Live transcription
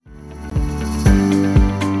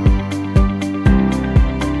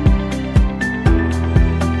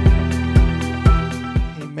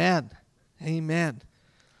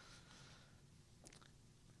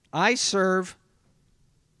I serve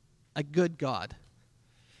a good God.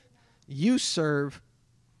 You serve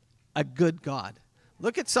a good God.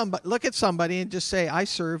 Look at somebody and just say, I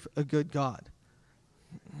serve a good God.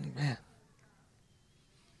 Amen.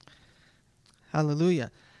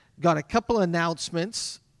 Hallelujah. Got a couple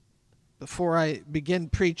announcements before I begin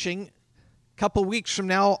preaching. A couple weeks from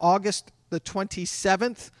now, August the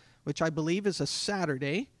 27th, which I believe is a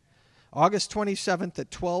Saturday, August 27th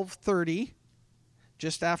at 12:30,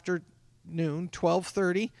 just after noon,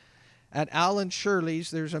 12:30, at Alan Shirley's.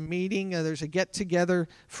 There's a meeting, there's a get-together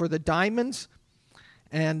for the Diamonds,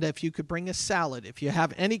 and if you could bring a salad. If you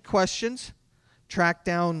have any questions, track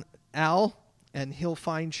down Al, and he'll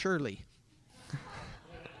find Shirley.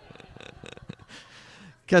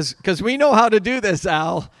 Because we know how to do this,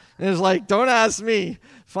 Al. And it's like, don't ask me.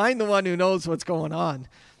 Find the one who knows what's going on.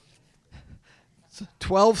 It's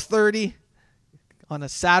 12:30 on a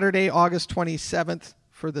Saturday, August 27th,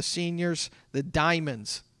 for the seniors, the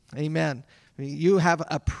Diamonds. Amen. You have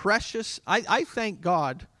a precious... I thank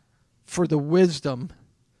God for the wisdom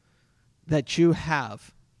that you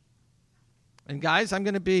have. And guys, I'm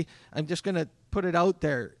just going to put it out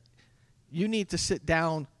there. You need to sit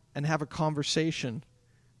down and have a conversation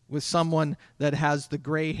with someone that has the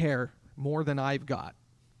gray hair more than I've got.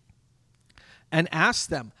 And ask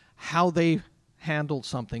them how they handled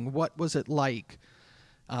something. What was it like?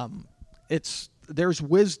 There's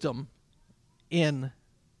wisdom in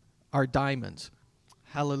our Diamonds.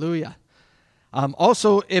 Hallelujah.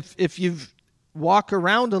 Also, if you've walk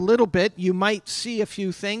around a little bit, you might see a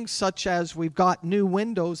few things, such as we've got new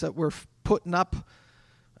windows that we're putting up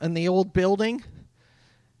in the old building.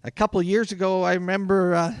 A couple years ago, I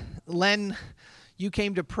remember, Len, you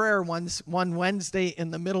came to prayer one Wednesday in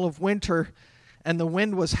the middle of winter, and the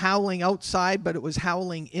wind was howling outside, but it was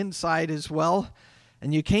howling inside as well.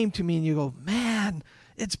 And you came to me and you go, man,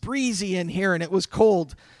 it's breezy in here, and it was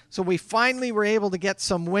cold. So we finally were able to get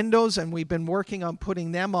some windows, and we've been working on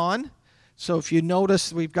putting them on. So if you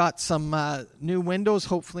notice, we've got some new windows.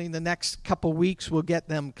 Hopefully in the next couple weeks, we'll get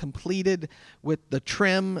them completed with the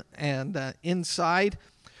trim and inside.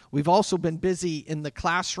 We've also been busy in the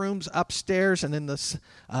classrooms upstairs and in the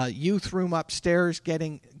youth room upstairs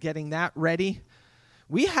getting that ready.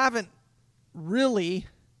 We haven't really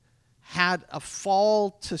had a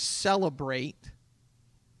fall to celebrate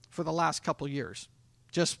for the last couple years.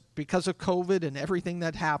 Just because of COVID and everything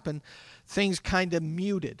that happened, things kind of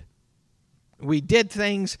muted. We did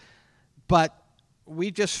things, but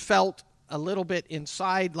we just felt a little bit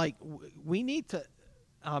inside like we need to...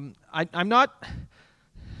 I'm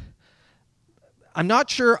not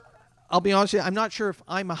sure, I'll be honest with you, I'm not sure if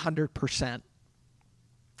I'm 100%,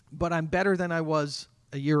 but I'm better than I was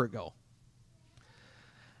a year ago.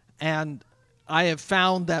 And I have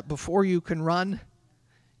found that before you can run,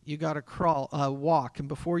 you got to walk. And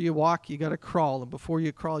before you walk, you got to crawl. And before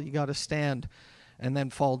you crawl, you got to stand and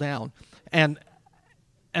then fall down. And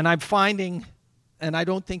I'm finding, and I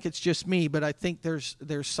don't think it's just me, but I think there's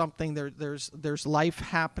something, there's life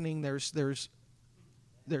happening, there's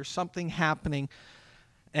something happening.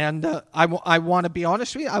 And I want to be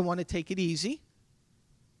honest with you. I want to take it easy.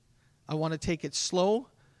 I want to take it slow.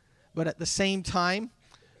 But at the same time,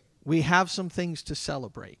 we have some things to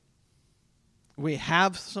celebrate. We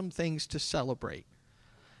have some things to celebrate.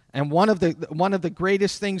 And one of the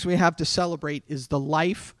greatest things we have to celebrate is the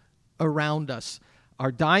life around us.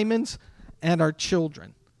 Our Diamonds and our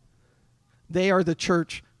children. They are the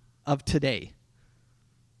church of today.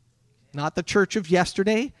 Not the church of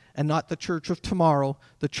yesterday and not the church of tomorrow,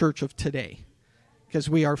 the church of today. Because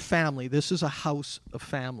we are family. This is a house of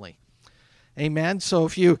family. Amen. So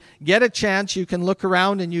if you get a chance, you can look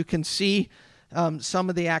around and you can see some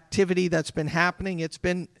of the activity that's been happening. It's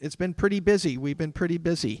been pretty busy. We've been pretty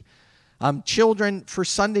busy. Children for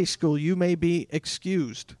Sunday school, you may be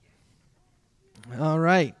excused. All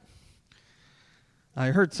right. I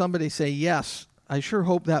heard somebody say yes. I sure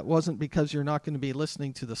hope that wasn't because you're not going to be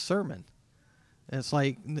listening to the sermon. It's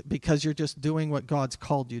like because you're just doing what God's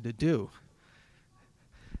called you to do.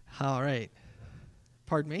 All right.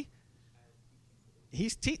 Pardon me?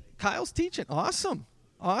 Kyle's teaching. Awesome.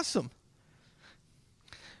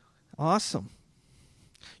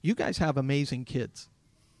 You guys have amazing kids.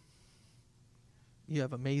 You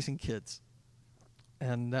have amazing kids.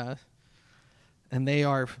 And they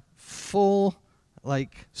are full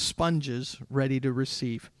like sponges ready to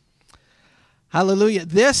receive. Hallelujah.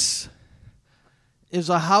 This is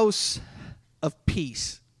a house of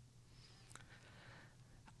peace.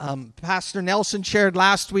 Pastor Nelson shared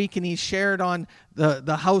last week, and he shared on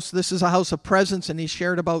the house. This is a house of presence, and he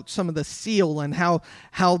shared about some of the seal and how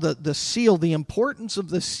the seal, the importance of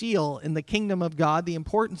the seal in the kingdom of God, the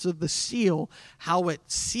importance of the seal, how it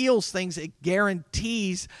seals things, it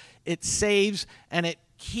guarantees, it saves, and it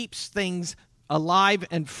keeps things alive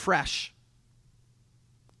and fresh.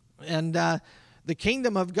 And the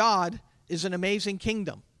kingdom of God is an amazing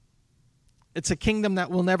kingdom. It's a kingdom that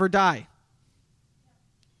will never die.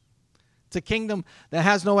 It's a kingdom that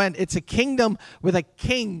has no end. It's a kingdom with a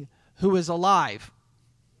king who is alive.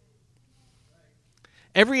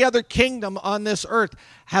 Every other kingdom on this earth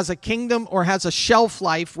has a kingdom or has a shelf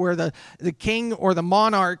life where the king or the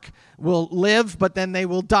monarch will live, but then they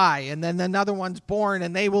will die. And then another one's born,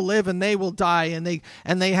 and they will live and they will die,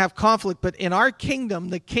 and they have conflict. But in our kingdom,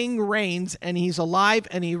 the king reigns, and he's alive,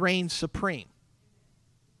 and he reigns supreme.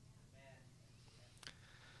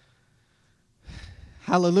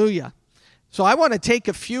 Hallelujah. So I want to take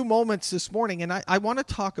a few moments this morning, and I want to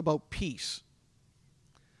talk about peace.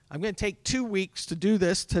 I'm going to take 2 weeks to do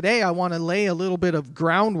this. Today I want to lay a little bit of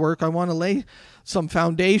groundwork. I want to lay some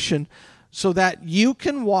foundation so that you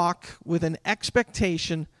can walk with an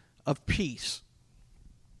expectation of peace.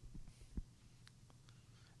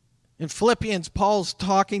 In Philippians, Paul's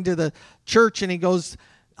talking to the church, and he goes,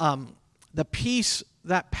 the peace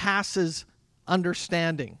that passes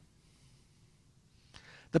understanding.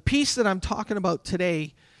 The peace that I'm talking about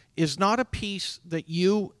today is not a peace that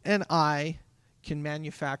you and I can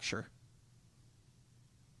manufacture.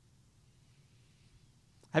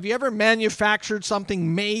 Have you ever manufactured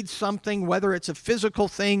something, made something, whether it's a physical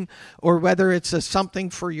thing or whether it's something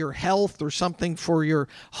for your health or something for your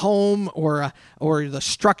home or the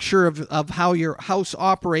structure of how your house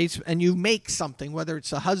operates, and you make something, whether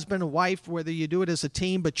it's a husband, a wife, whether you do it as a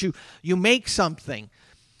team, but you make something.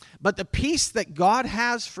 But the peace that God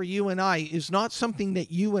has for you and I is not something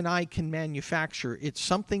that you and I can manufacture. It's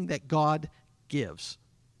something that God gives.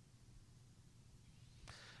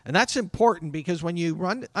 And that's important because when you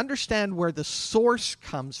understand where the source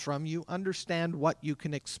comes from, you understand what you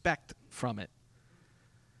can expect from it.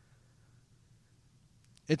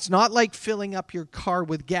 It's not like filling up your car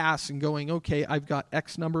with gas and going, okay, I've got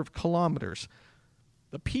X number of kilometers.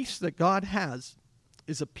 The peace that God has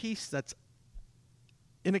is a peace that's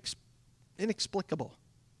inexplicable.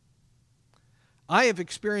 I have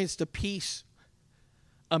experienced a peace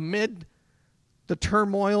amid the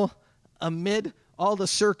turmoil, amid all the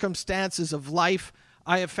circumstances of life.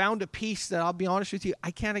 I have found a peace that, I'll be honest with you,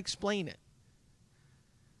 I can't explain it.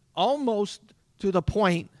 Almost to the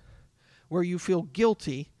point where you feel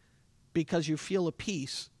guilty because you feel a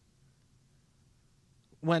peace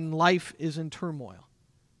when life is in turmoil.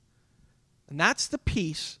 And that's the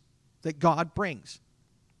peace that God brings.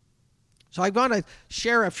 So I'm going to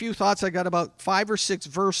share a few thoughts. I got about 5 or 6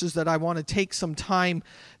 verses that I want to take some time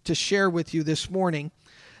to share with you this morning.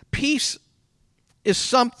 Peace is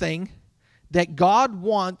something that God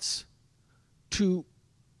wants to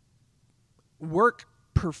work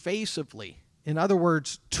pervasively. In other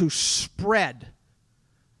words, to spread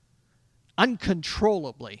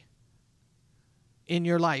uncontrollably in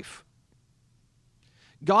your life.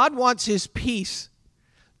 God wants His peace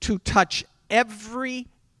to touch every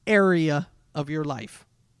area of your life,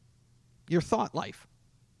 your thought life.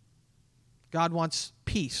 God wants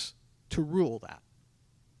peace to rule that.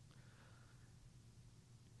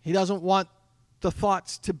 He doesn't want the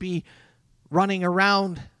thoughts to be running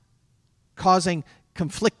around causing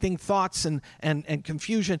conflicting thoughts and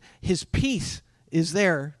confusion. His peace is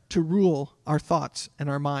there to rule our thoughts and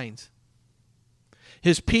our minds.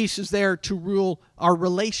 His peace is there to rule our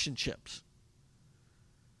relationships.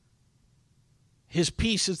 His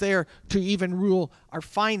peace is there to even rule our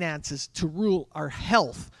finances, to rule our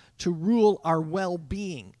health, to rule our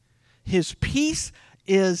well-being. His peace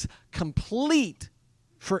is complete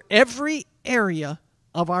for every area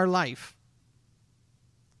of our life.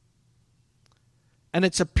 And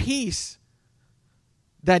it's a peace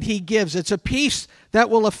that He gives. It's a peace that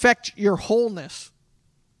will affect your wholeness.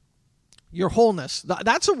 Your wholeness.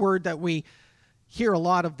 That's a word that we hear a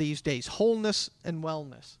lot of these days. Wholeness and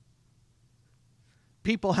wellness.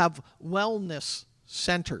 People have wellness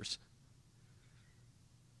centers.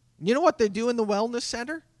 You know what they do in the wellness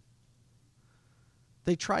center?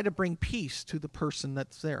 They try to bring peace to the person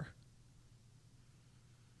that's there.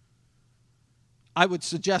 I would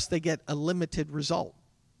suggest they get a limited result.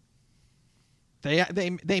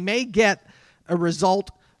 They may get a result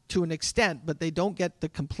to an extent, but they don't get the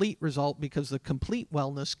complete result because the complete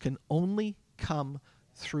wellness can only come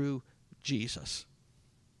through Jesus.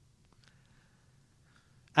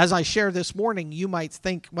 As I share this morning, you might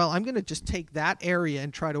think, well, I'm going to just take that area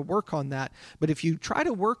and try to work on that. But if you try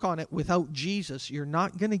to work on it without Jesus, you're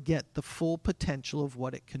not going to get the full potential of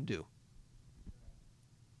what it can do.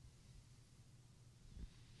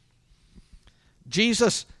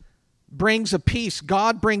 Jesus brings a peace.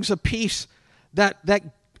 God brings a peace that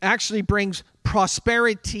actually brings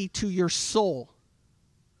prosperity to your soul,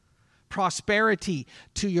 prosperity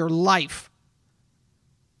to your life,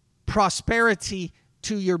 prosperity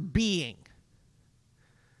to your being,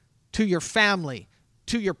 to your family,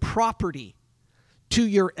 to your property, to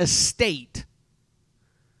your estate,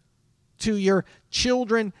 to your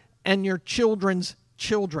children and your children's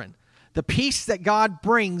children. The peace that God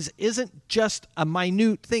brings isn't just a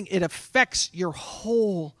minute thing. It affects your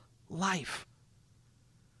whole life.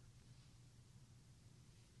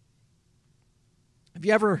 Have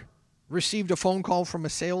you ever received a phone call from a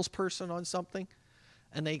salesperson on something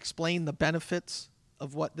and they explain the benefits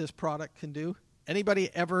of what this product can do? Anybody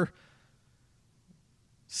ever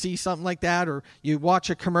see something like that? Or you watch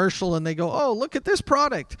a commercial and they go, oh, look at this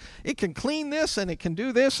product. It can clean this and it can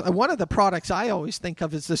do this. One of the products I always think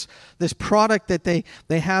of is this product that they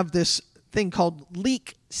have this thing called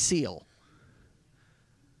Leak Seal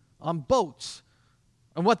on boats.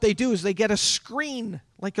 And what they do is they get a screen,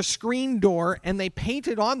 like a screen door, and they paint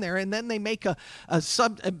it on there, and then they make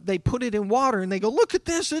they put it in water, and they go, look at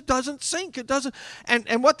this, it doesn't sink, it doesn't.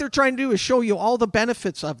 And what they're trying to do is show you all the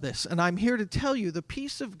benefits of this. And I'm here to tell you the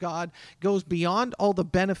peace of God goes beyond all the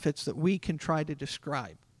benefits that we can try to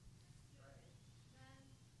describe.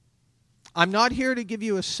 I'm not here to give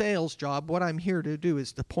you a sales job. What I'm here to do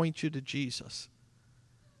is to point you to Jesus.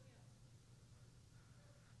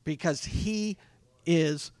 Because He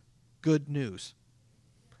is good news.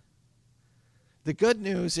 The good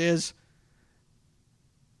news is,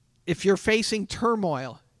 if you're facing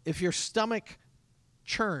turmoil, if your stomach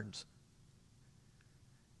churns,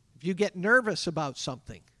 if you get nervous about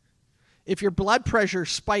something, if your blood pressure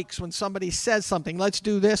spikes when somebody says something, let's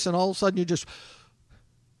do this, and all of a sudden you just,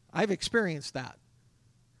 I've experienced that.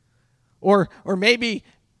 Or maybe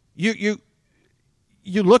you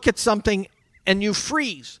look at something and you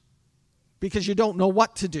freeze because you don't know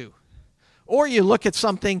what to do. Or you look at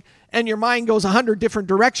something and your mind goes 100 different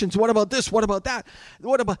directions. What about this? What about that?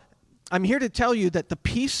 I'm here to tell you that the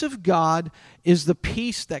peace of God is the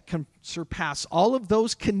peace that can surpass all of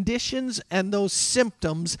those conditions and those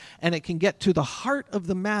symptoms, and it can get to the heart of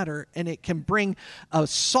the matter, and it can bring a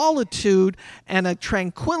solitude and a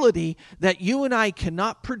tranquility that you and I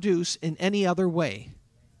cannot produce in any other way.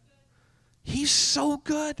 He's so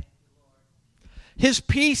good. His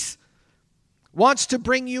peace wants to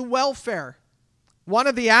bring you welfare. One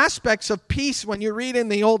of the aspects of peace, when you read in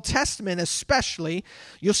the Old Testament especially,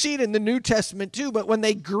 you'll see it in the New Testament too, but when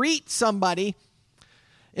they greet somebody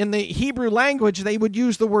in the Hebrew language, they would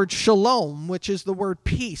use the word shalom, which is the word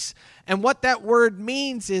peace. And what that word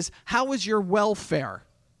means is, how is your welfare?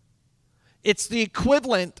 It's the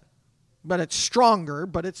equivalent, but it's stronger,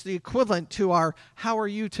 but it's the equivalent to our, how are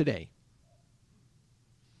you today?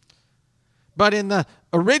 But in the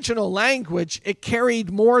original language, it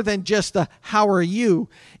carried more than just the how are you.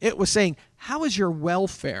 It was saying, how is your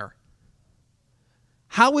welfare?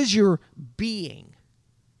 How is your being?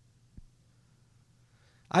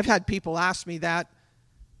 I've had people ask me that,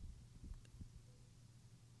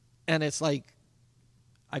 and it's like,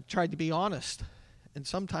 I've tried to be honest. And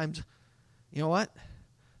sometimes, you know what?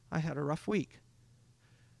 I had a rough week.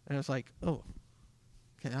 And it's like, oh,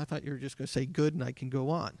 okay, I thought you were just going to say good and I can go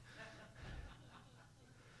on.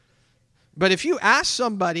 But if you ask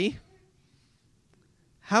somebody,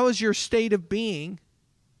 how is your state of being?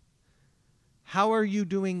 How are you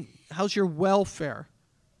doing? How's your welfare?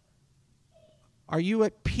 Are you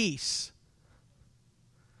at peace?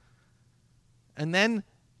 And then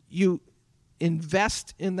you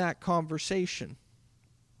invest in that conversation.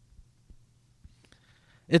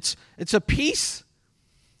 It's a peace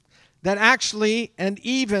that actually and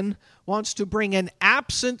even wants to bring an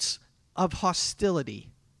absence of hostility.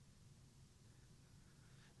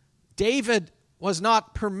 David was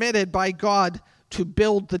not permitted by God to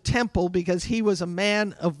build the temple because he was a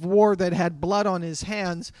man of war that had blood on his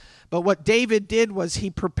hands. But what David did was he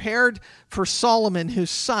prepared for Solomon, his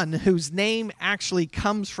son, whose name actually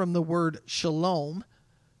comes from the word shalom.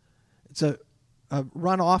 It's a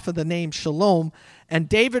run off of the name Shalom. And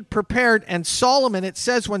David prepared, and Solomon, it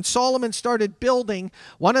says when Solomon started building,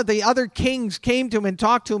 one of the other kings came to him and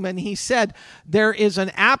talked to him, and he said, there is an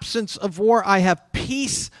absence of war. I have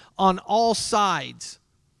peace on all sides.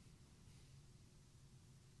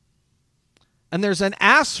 And there's an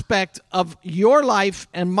aspect of your life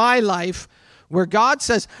and my life where God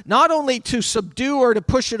says not only to subdue or to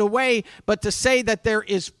push it away, but to say that there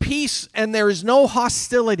is peace and there is no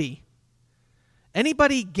hostility.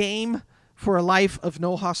 Anybody game for a life of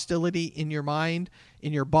no hostility in your mind,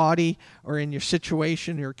 in your body, or in your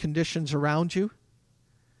situation or conditions around you?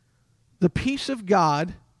 The peace of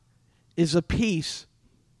God is a peace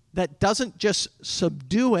that doesn't just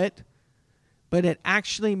subdue it, but it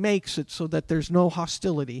actually makes it so that there's no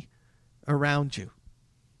hostility around you.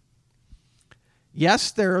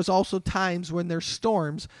 Yes, there is also times when there's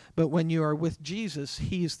storms, but when you are with Jesus,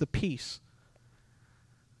 He is the peace.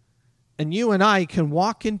 And you and I can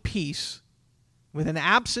walk in peace with an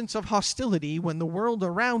absence of hostility when the world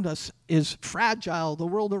around us is fragile. The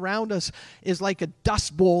world around us is like a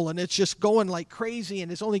dust bowl, and it's just going like crazy,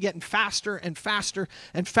 and it's only getting faster and faster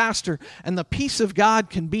and faster. And the peace of God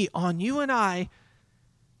can be on you and I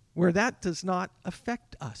where that does not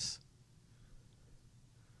affect us.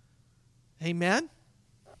 Amen?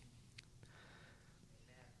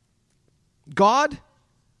 God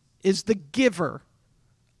is the giver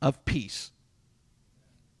of peace.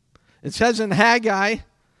 It says in Haggai,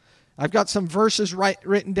 I've got some verses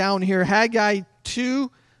written down here, Haggai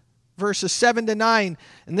 2, verses 7 to 9,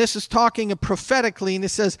 and this is talking prophetically, and it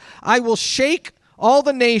says, I will shake all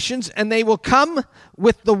the nations, and they will come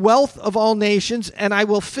with the wealth of all nations, and I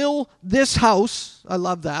will fill this house, I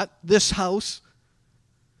love that, this house,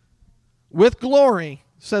 with glory,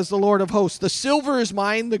 says the Lord of hosts. The silver is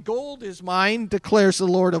mine, the gold is mine, declares the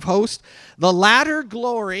Lord of hosts. The latter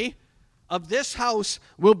glory of this house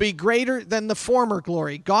will be greater than the former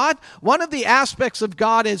glory. God, one of the aspects of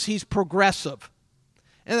God is He's progressive.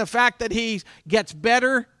 And the fact that He gets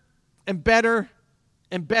better and better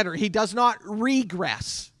and better. He does not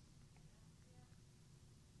regress.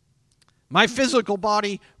 My physical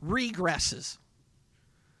body regresses.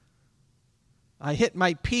 I hit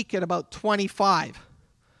my peak at about 25.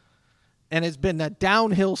 And it's been a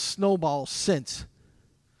downhill snowball since.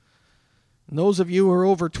 And those of you who are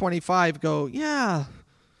over 25 go, yeah.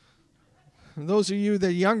 And those of you that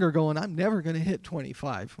are younger going, I'm never going to hit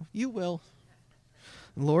 25. You will,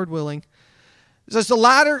 Lord willing. It says, the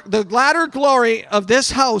latter glory of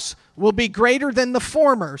this house will be greater than the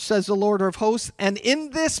former, says the Lord of hosts. And in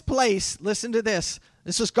this place, listen to this.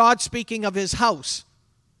 This is God speaking of His house,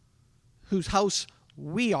 whose house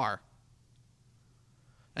we are.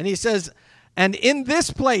 And He says, and in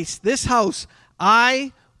this place, this house,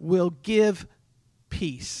 I will give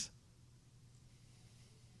peace.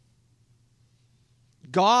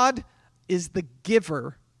 God is the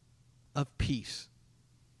giver of peace.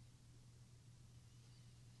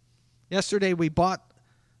 Yesterday we bought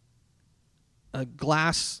a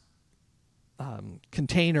glass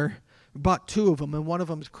container. We bought 2 of them, and one of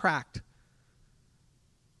them is cracked.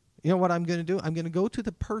 You know what I'm going to do? I'm going to go to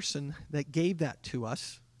the person that gave that to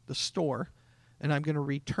us, the store, and I'm going to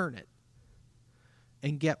return it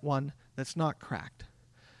and get one that's not cracked.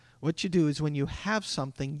 What you do is when you have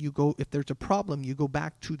something, you go, if there's a problem, you go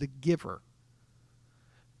back to the giver.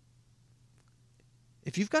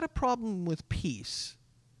 If you've got a problem with peace,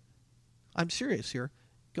 I'm serious here,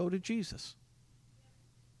 go to Jesus.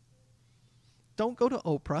 Don't go to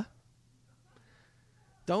Oprah.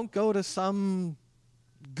 Don't go to some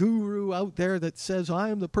guru out there that says, I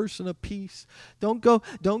am the person of peace. Don't go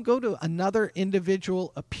to another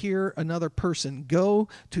individual, another person. Go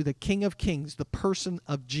to the King of Kings, the person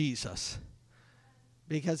of Jesus.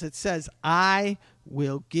 Because it says, I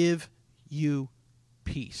will give you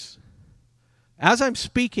peace. As I'm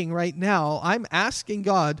speaking right now, I'm asking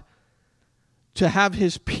God to have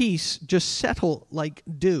His peace just settle like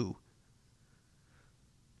dew.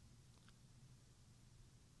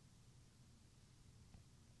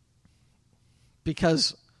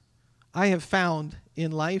 Because I have found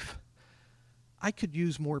in life, I could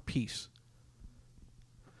use more peace.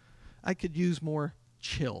 I could use more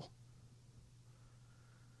chill.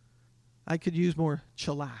 I could use more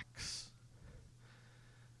chillax.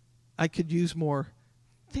 I could use more,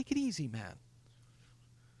 take it easy, man.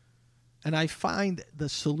 And I find the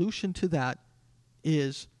solution to that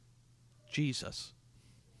is Jesus.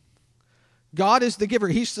 God is the giver.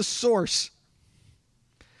 He's the source.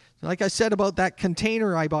 Like I said about that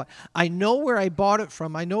container I bought, I know where I bought it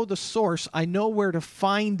from. I know the source. I know where to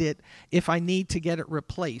find it if I need to get it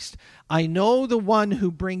replaced. I know the one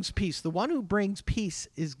who brings peace. The one who brings peace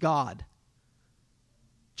is God,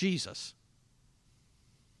 Jesus.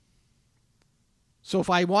 So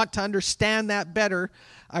if I want to understand that better,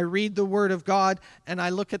 I read the Word of God and I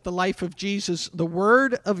look at the life of Jesus. The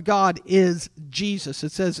Word of God is Jesus.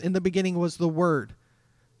 It says, in the beginning was the Word.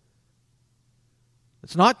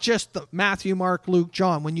 It's not just the Matthew, Mark, Luke,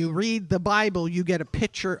 John. When you read the Bible, you get a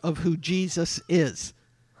picture of who Jesus is.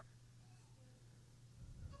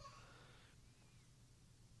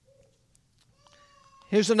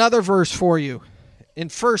 Here's another verse for you in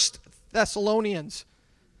 1 Thessalonians.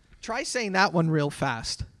 Try saying that one real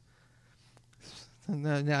fast.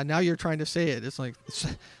 Now you're trying to say it. It's like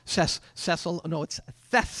it's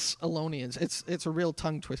Thessalonians. It's a real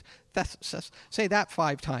tongue twist. Say that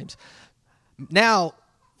 5 times. Now,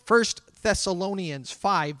 1 Thessalonians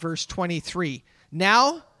 5, verse 23.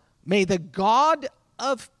 Now, may the God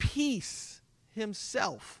of peace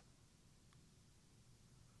himself,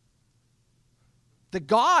 the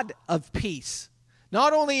God of peace,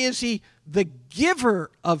 not only is he the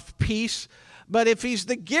giver of peace, but if he's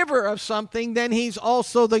the giver of something, then he's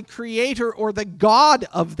also the creator or the God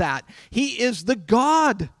of that. He is the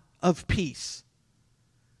God of peace.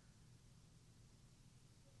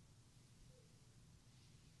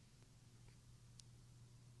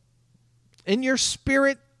 In your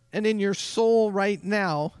spirit and in your soul right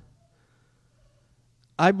now,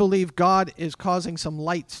 I believe God is causing some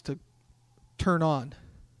lights to turn on.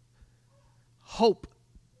 Hope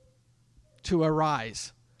to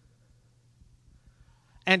arise.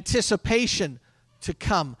 Anticipation to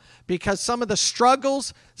come. Because some of the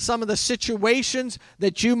struggles, some of the situations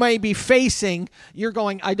that you may be facing, you're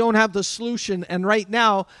going, I don't have the solution. And right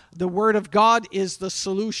now, the Word of God is the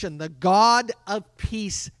solution. The God of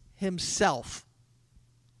peace himself.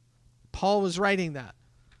 Paul was writing that.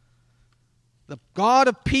 The God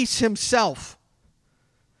of peace himself.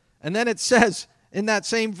 And then it says in that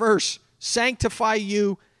same verse, sanctify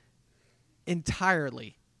you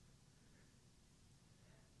entirely.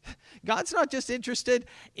 God's not just interested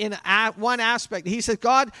in one aspect. He says,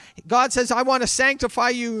 God says, I want to sanctify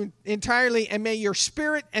you entirely, and may your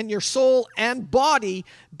spirit and your soul and body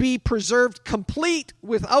be preserved complete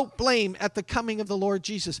without blame at the coming of the Lord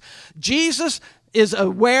Jesus. Jesus is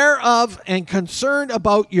aware of and concerned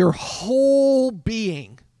about your whole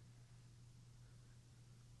being.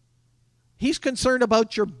 He's concerned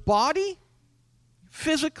about your body,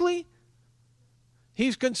 physically.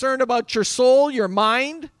 He's concerned about your soul, your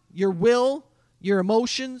mind, your will, your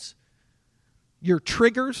emotions, your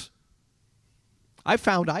triggers. I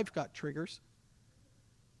found I've got triggers.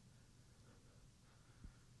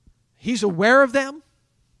 He's aware of them.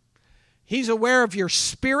 He's aware of your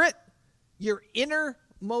spirit, your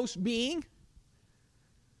innermost being,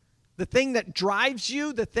 the thing that drives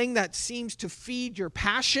you, the thing that seems to feed your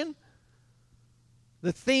passion,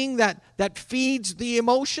 the thing that feeds the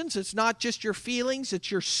emotions. It's not just your feelings,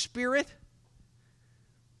 it's your spirit.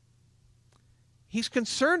 He's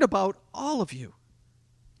concerned about all of you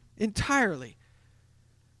entirely.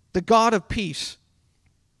 The God of peace.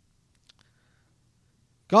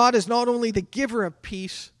 God is not only the giver of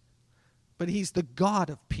peace, but he's the God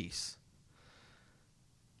of peace.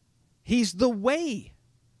 He's the way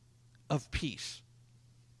of peace.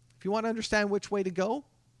 If you want to understand which way to go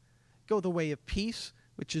the way of peace,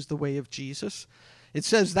 which is the way of Jesus. It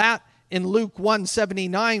says that in Luke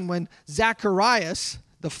 1:79, when Zacharias,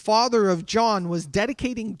 the father of John, was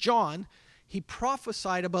dedicating John, he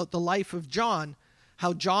prophesied about the life of John,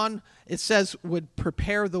 how John, it says, would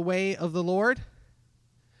prepare the way of the Lord.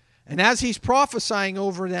 And as he's prophesying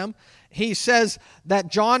over them, he says that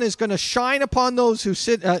John is going to shine upon those who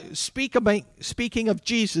sit, speaking of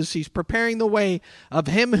Jesus, he's preparing the way of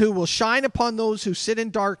him who will shine upon those who sit in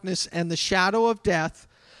darkness and the shadow of death,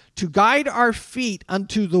 to guide our feet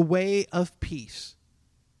unto the way of peace.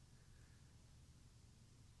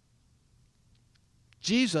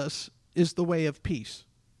 Jesus is the way of peace.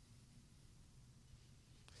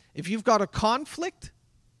 If you've got a conflict,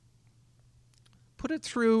 put it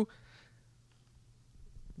through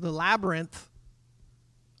the labyrinth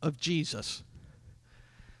of Jesus.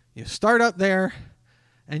 You start up there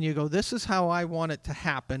and you go, this is how I want it to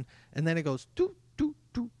happen. And then it goes, do, do,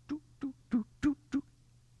 do, do, do, do, do, do.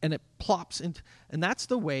 And it plops into, and that's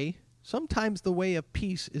the way. Sometimes the way of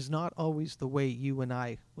peace is not always the way you and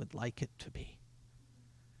I would like it to be.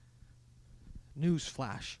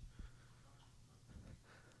 Newsflash.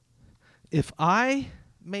 If I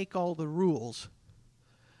make all the rules,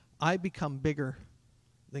 I become bigger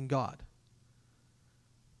than God.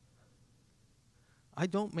 I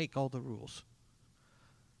don't make all the rules.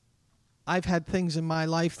 I've had things in my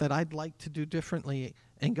life that I'd like to do differently,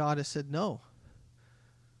 and God has said no.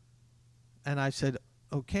 And I said,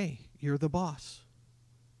 okay, you're the boss.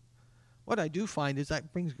 What I do find is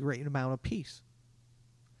that brings a great amount of peace.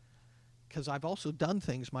 Because I've also done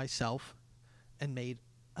things myself and made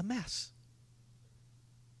a mess.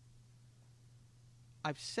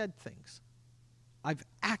 I've said things. I've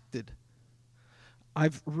acted.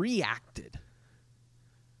 I've reacted.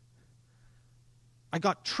 I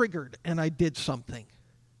got triggered and I did something.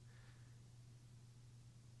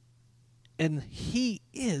 And he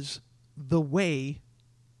is the way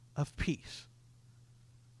of peace.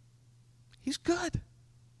 He's good.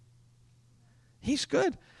 He's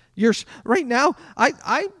good. Right now,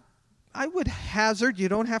 I would hazard, you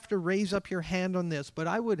don't have to raise up your hand on this, but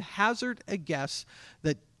I would hazard a guess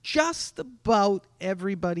that just about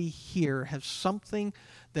everybody here has something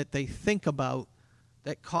that they think about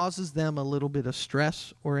that causes them a little bit of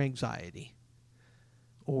stress or anxiety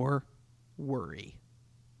or worry.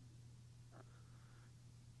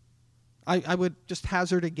 I would just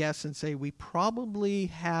hazard a guess and say we probably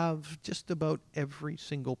have just about every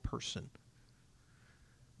single person.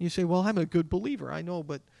 You say, well, I'm a good believer. I know,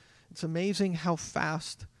 but it's amazing how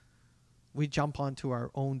fast we jump onto our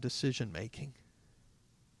own decision making.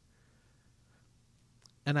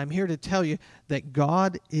 And I'm here to tell you that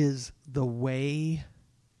God is the way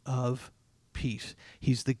of peace.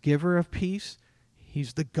 He's the giver of peace.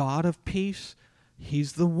 He's the God of peace.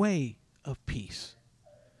 He's the way of peace.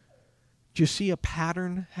 Do you see a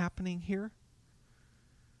pattern happening here?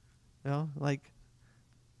 Like,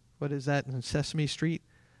 what is that in Sesame Street?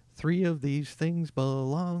 3 of these things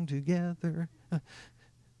belong together.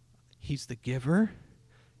 He's the giver.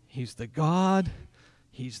 He's the God.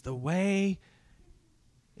 He's the way.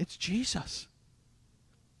 It's Jesus.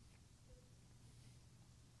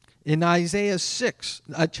 In Isaiah 6,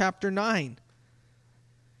 chapter 9,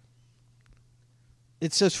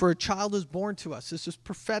 it says, for a child is born to us. This is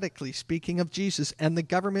prophetically speaking of Jesus. And the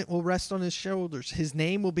government will rest on his shoulders. His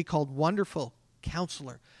name will be called Wonderful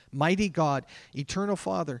Counselor, Mighty God, Eternal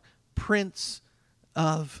Father, Prince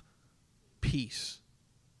of Peace.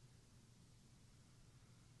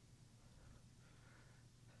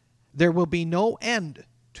 There will be no end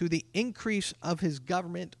to the increase of his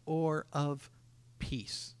government or of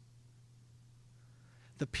peace.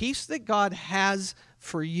 The peace that God has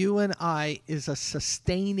for you and I is a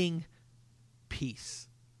sustaining peace.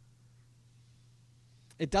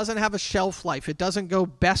 It doesn't have a shelf life. It doesn't go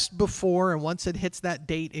best before, and once it hits that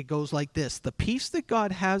date, it goes like this. The peace that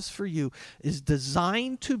God has for you is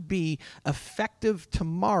designed to be effective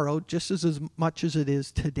tomorrow just as much as it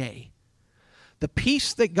is today. The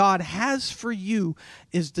peace that God has for you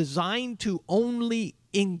is designed to only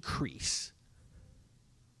increase.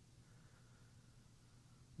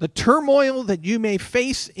 The turmoil that you may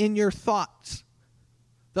face in your thoughts,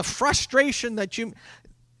 the frustration that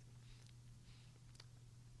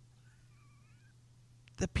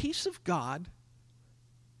the peace of God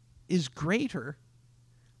is greater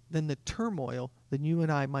than the turmoil that you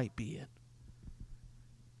and I might be in.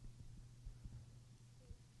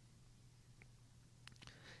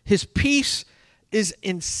 His peace is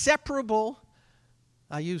inseparable.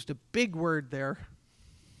 I used a big word there.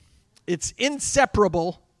 It's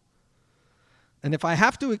inseparable. And if I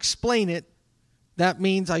have to explain it, that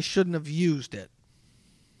means I shouldn't have used it.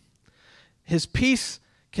 His peace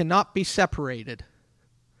cannot be separated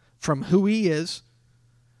from who he is,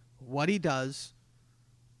 what he does,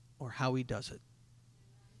 or how he does it.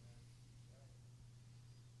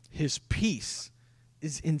 His peace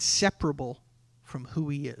is inseparable from who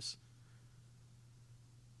he is.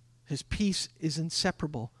 His peace is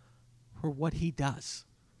inseparable for what he does.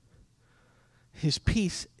 His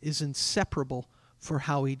peace is inseparable for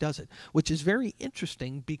how he does it, which is very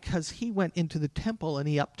interesting because he went into the temple and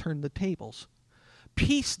he upturned the tables.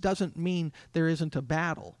 Peace doesn't mean there isn't a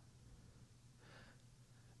battle.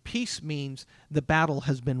 Peace means the battle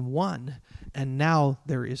has been won and now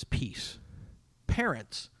there is peace.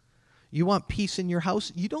 Parents, you want peace in your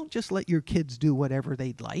house? You don't just let your kids do whatever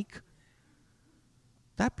they'd like.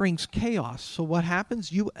 That brings chaos. So what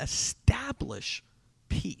happens? You establish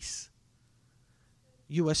peace.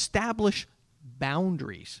 You establish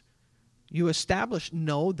boundaries. You establish,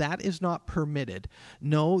 no, that is not permitted.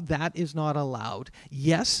 No, that is not allowed.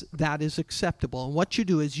 Yes, that is acceptable. And what you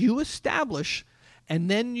do is you establish,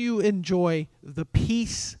 and then you enjoy the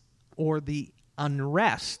peace or the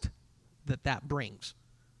unrest that brings.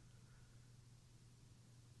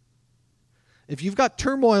 If you've got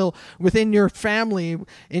turmoil within your family,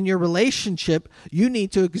 in your relationship, you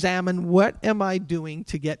need to examine, what am I doing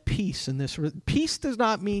to get peace in this? Peace does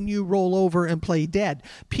not mean you roll over and play dead.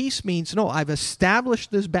 Peace means, no, I've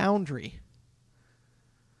established this boundary.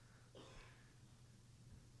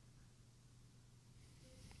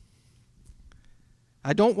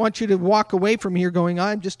 I don't want you to walk away from here going,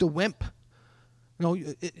 I'm just a wimp. No,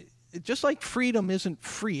 just like freedom isn't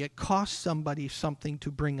free, it costs somebody something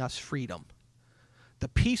to bring us freedom. The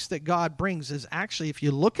peace that God brings is actually, if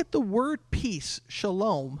you look at the word peace,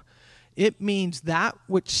 shalom, it means that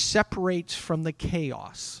which separates from the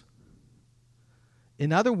chaos.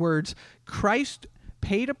 In other words, Christ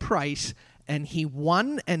paid a price, and he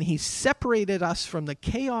won, and he separated us from the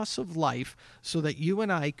chaos of life so that you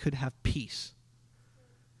and I could have peace.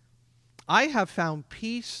 I have found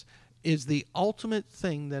peace is the ultimate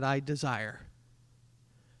thing that I desire.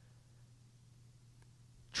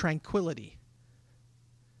 Tranquility.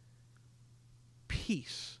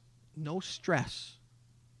 Peace. No stress.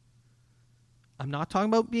 I'm not talking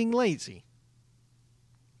about being lazy,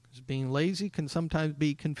 because being lazy can sometimes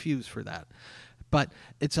be confused for that. But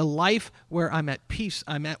it's a life where I'm at peace.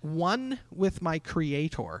 I'm at one with my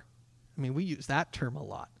Creator. I mean, we use that term a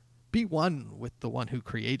lot. Be one with the one who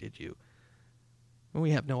created you. And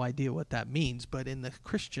we have no idea what that means, but in the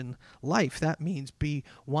Christian life, that means be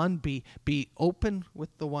one, be open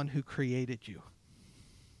with the one who created you.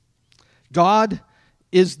 God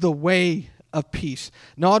is the way of peace.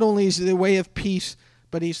 Not only is he the way of peace,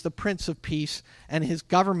 but he's the Prince of Peace, and his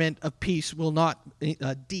government of peace will not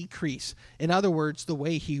decrease. In other words, the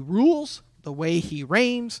way he rules, the way he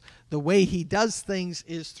reigns, the way he does things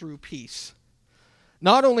is through peace.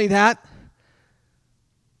 Not only that,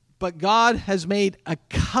 but God has made a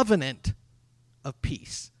covenant of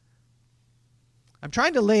peace. I'm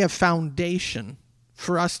trying to lay a foundation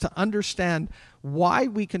for us to understand why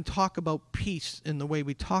we can talk about peace in the way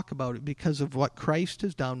we talk about it, because of what Christ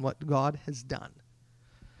has done, what God has done.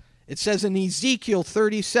 It says in Ezekiel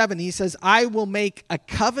 37, he says, I will make a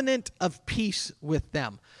covenant of peace with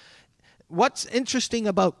them. What's interesting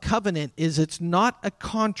about covenant is it's not a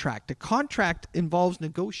contract. A contract involves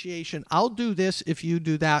negotiation. I'll do this if you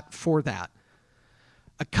do that for that.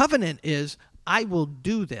 A covenant is, I will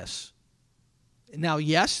do this. Now,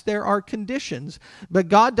 yes, there are conditions, but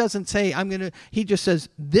God doesn't say, he just says,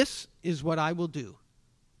 this is what I will do.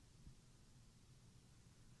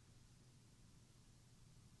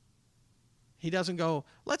 He doesn't go,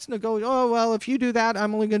 let's negotiate. Oh, well, if you do that,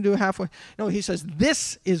 I'm only going to do halfway. No, he says,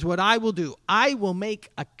 this is what I will do. I will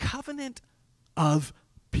make a covenant of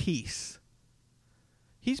peace.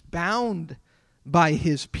 He's bound by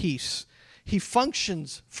his peace. He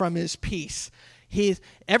functions from his peace.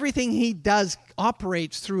 Everything he does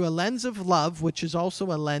operates through a lens of love, which is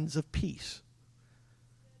also a lens of peace.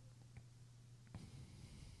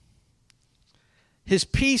 His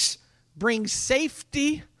peace brings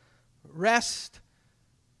safety, rest,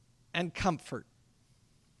 and comfort.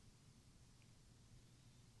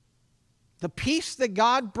 The peace that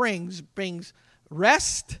God brings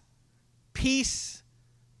rest, peace,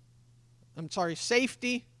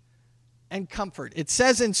 safety, and comfort. It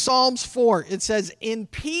says in Psalms 4, it says, in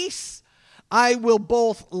peace I will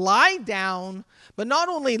both lie down, but not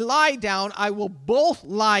only lie down, I will both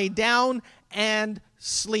lie down and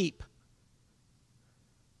sleep.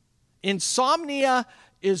 Insomnia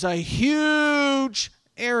is a huge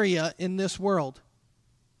area in this world.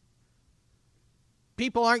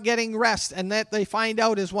 People aren't getting rest, and that they find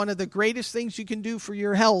out is one of the greatest things you can do for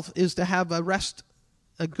your health is to have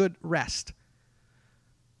a good rest.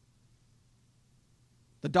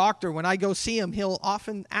 The doctor, when I go see him, he'll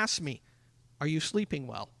often ask me, are you sleeping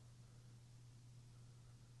well?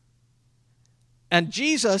 And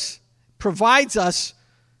Jesus provides us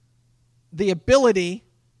the ability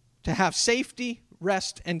to have safety,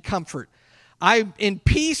 rest, and comfort. In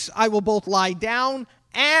peace, I will both lie down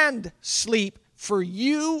and sleep. For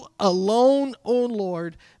you alone, O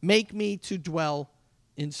Lord, make me to dwell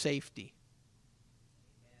in safety.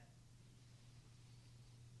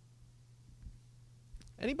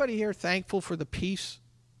 Anybody here thankful for the peace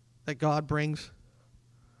that God brings?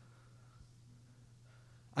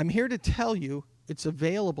 I'm here to tell you it's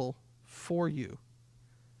available for you.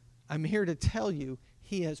 I'm here to tell you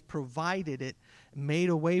he has provided it, made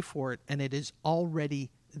a way for it, and it is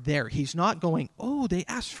already there. He's not going, oh, they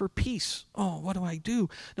asked for peace. Oh, what do I do?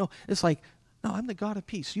 No, it's like, no, I'm the God of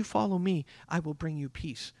peace. You follow me, I will bring you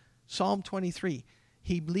peace. Psalm 23,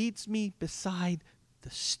 he leads me beside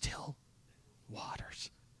the still waters.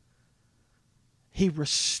 He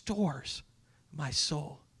restores my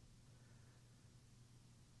soul.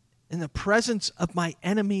 In the presence of my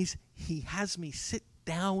enemies, he has me sit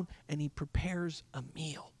down and he prepares a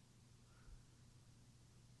meal.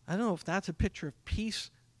 I don't know if that's a picture of peace.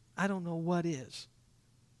 I don't know what is.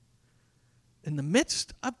 In the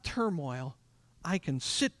midst of turmoil, I can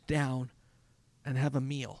sit down and have a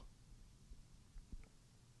meal.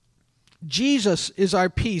 Jesus is our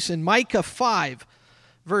peace. In Micah 5,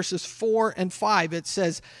 verses 4 and 5. It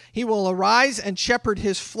says, "He will arise and shepherd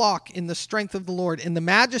his flock in the strength of the Lord, in the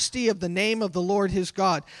majesty of the name of the Lord his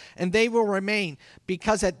God, and they will remain,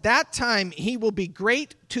 because at that time he will be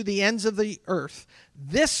great to the ends of the earth.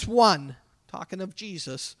 This one," talking of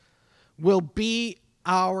Jesus, "will be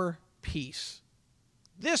our peace."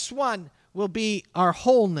 This one will be our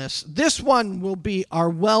wholeness. This one will be our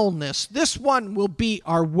wellness. This one will be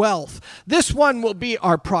our wealth. This one will be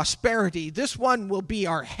our prosperity. This one will be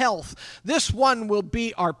our health. This one will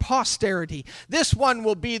be our posterity. This one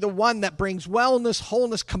will be the one that brings wellness,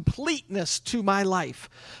 wholeness, completeness to my life.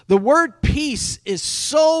 The word peace is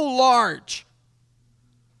so large.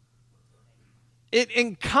 It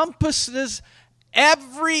encompasses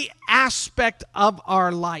every aspect of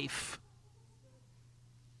our life.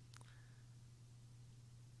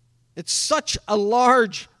 It's such a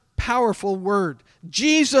large, powerful word.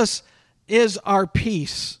 Jesus is our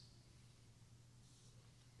peace.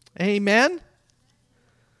 Amen?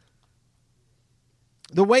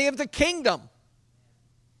 The way of the kingdom.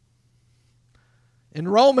 In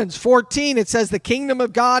Romans 14, it says the kingdom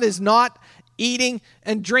of God is not eating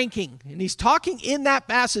and drinking. And he's talking in that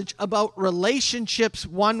passage about relationships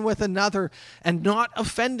one with another and not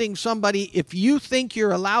offending somebody. If you think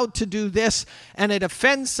you're allowed to do this and it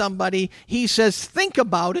offends somebody, he says, think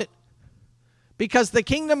about it. Because the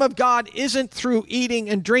kingdom of God isn't through eating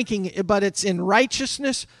and drinking, but it's in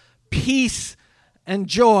righteousness, peace, and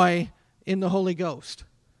joy in the Holy Ghost.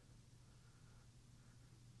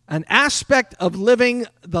 An aspect of living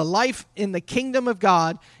the life in the kingdom of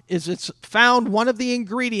God is it's found, one of the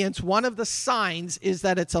ingredients, one of the signs is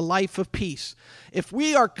that it's a life of peace. If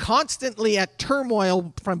we are constantly at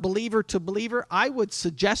turmoil from believer to believer, I would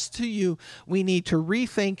suggest to you we need to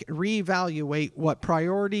rethink, reevaluate what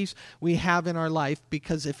priorities we have in our life,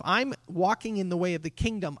 because if I'm walking in the way of the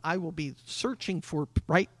kingdom, I will be searching for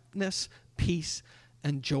brightness, peace,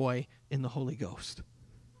 and joy in the Holy Ghost.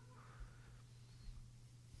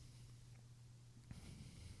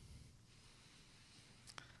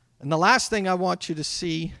 And the last thing I want you to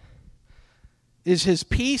see is his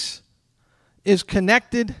peace is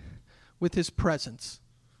connected with his presence.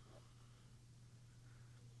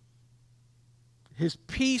 His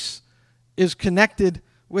peace is connected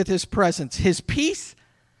with his presence. His peace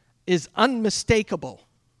is unmistakable.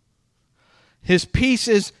 His peace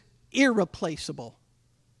is irreplaceable.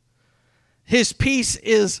 His peace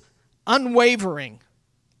is unwavering,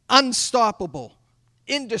 unstoppable,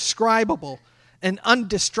 indescribable, and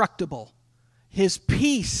undestructible. His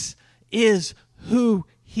peace is who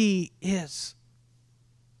he is.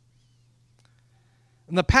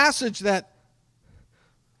 And the passage that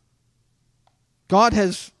God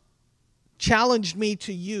has challenged me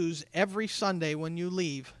to use every Sunday when you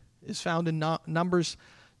leave is found in Numbers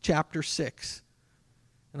chapter 6.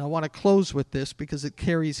 And I want to close with this because it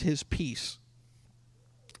carries his peace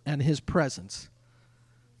and his presence.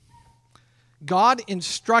 God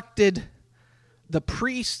instructed the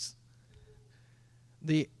priests,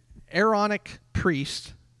 the Aaronic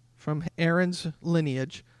priest from Aaron's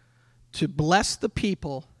lineage, to bless the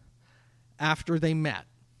people after they met.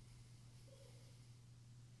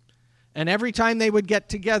 And every time they would get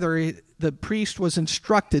together, the priest was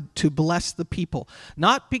instructed to bless the people.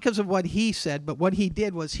 Not because of what he said, but what he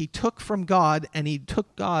did was he took from God and he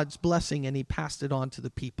took God's blessing and he passed it on to the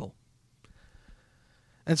people.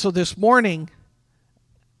 And so this morning,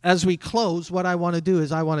 as we close, what I want to do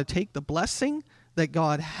is I want to take the blessing that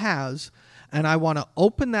God has and I want to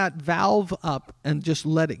open that valve up and just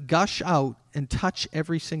let it gush out and touch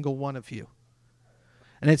every single one of you.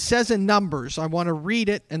 And it says in Numbers, I want to read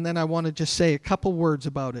it and then I want to just say a couple words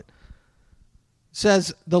about it. It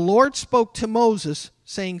says, "The Lord spoke to Moses,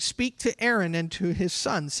 saying, speak to Aaron and to his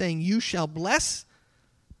sons, saying, you shall bless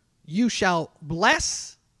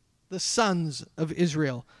the sons of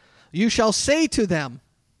Israel. You shall say to them,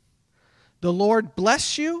 the Lord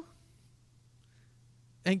bless you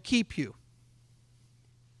and keep you."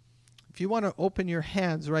 If you want to open your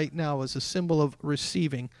hands right now as a symbol of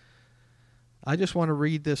receiving, I just want to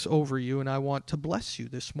read this over you and I want to bless you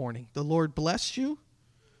this morning. The Lord bless you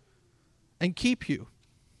and keep you.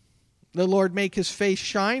 The Lord make his face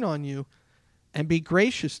shine on you and be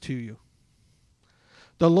gracious to you.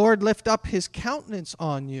 The Lord lift up his countenance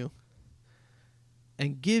on you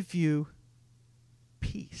and give you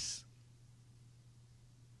peace.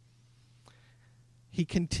 He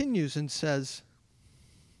continues and says,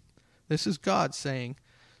 this is God saying,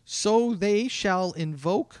 so they shall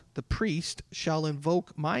invoke, the priest shall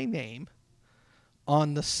invoke my name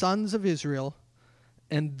on the sons of Israel,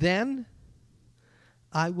 and then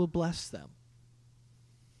I will bless them.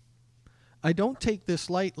 I don't take this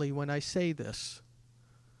lightly when I say this.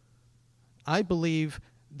 I believe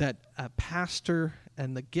that a pastor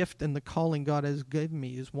and the gift and the calling God has given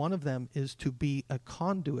me is one of them is to be a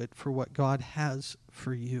conduit for what God has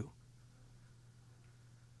for you.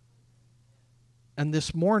 And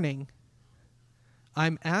this morning,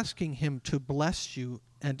 I'm asking him to bless you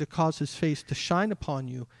and to cause his face to shine upon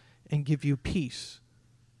you and give you peace.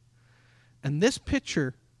 And this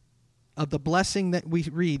picture of the blessing that we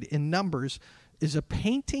read in Numbers is a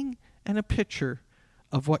painting and a picture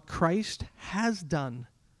of what Christ has done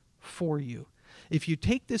for you. If you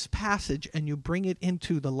take this passage and you bring it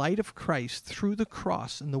into the light of Christ through the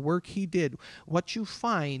cross and the work he did, what you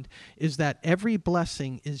find is that every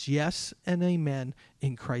blessing is yes and amen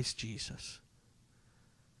in Christ Jesus.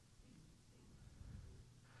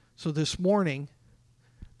 So this morning,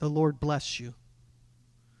 the Lord bless you.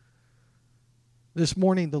 This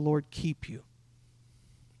morning, the Lord keep you.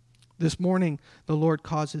 This morning, the Lord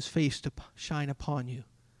cause his face to shine upon you.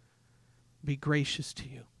 Be gracious to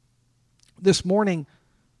you. This morning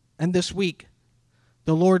and this week,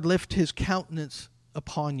 the Lord lift his countenance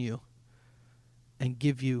upon you and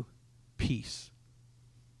give you peace.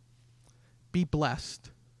 Be blessed.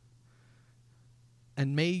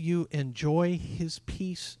 And may you enjoy his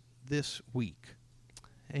peace this week.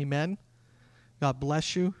 Amen. God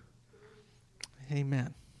bless you.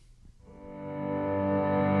 Amen.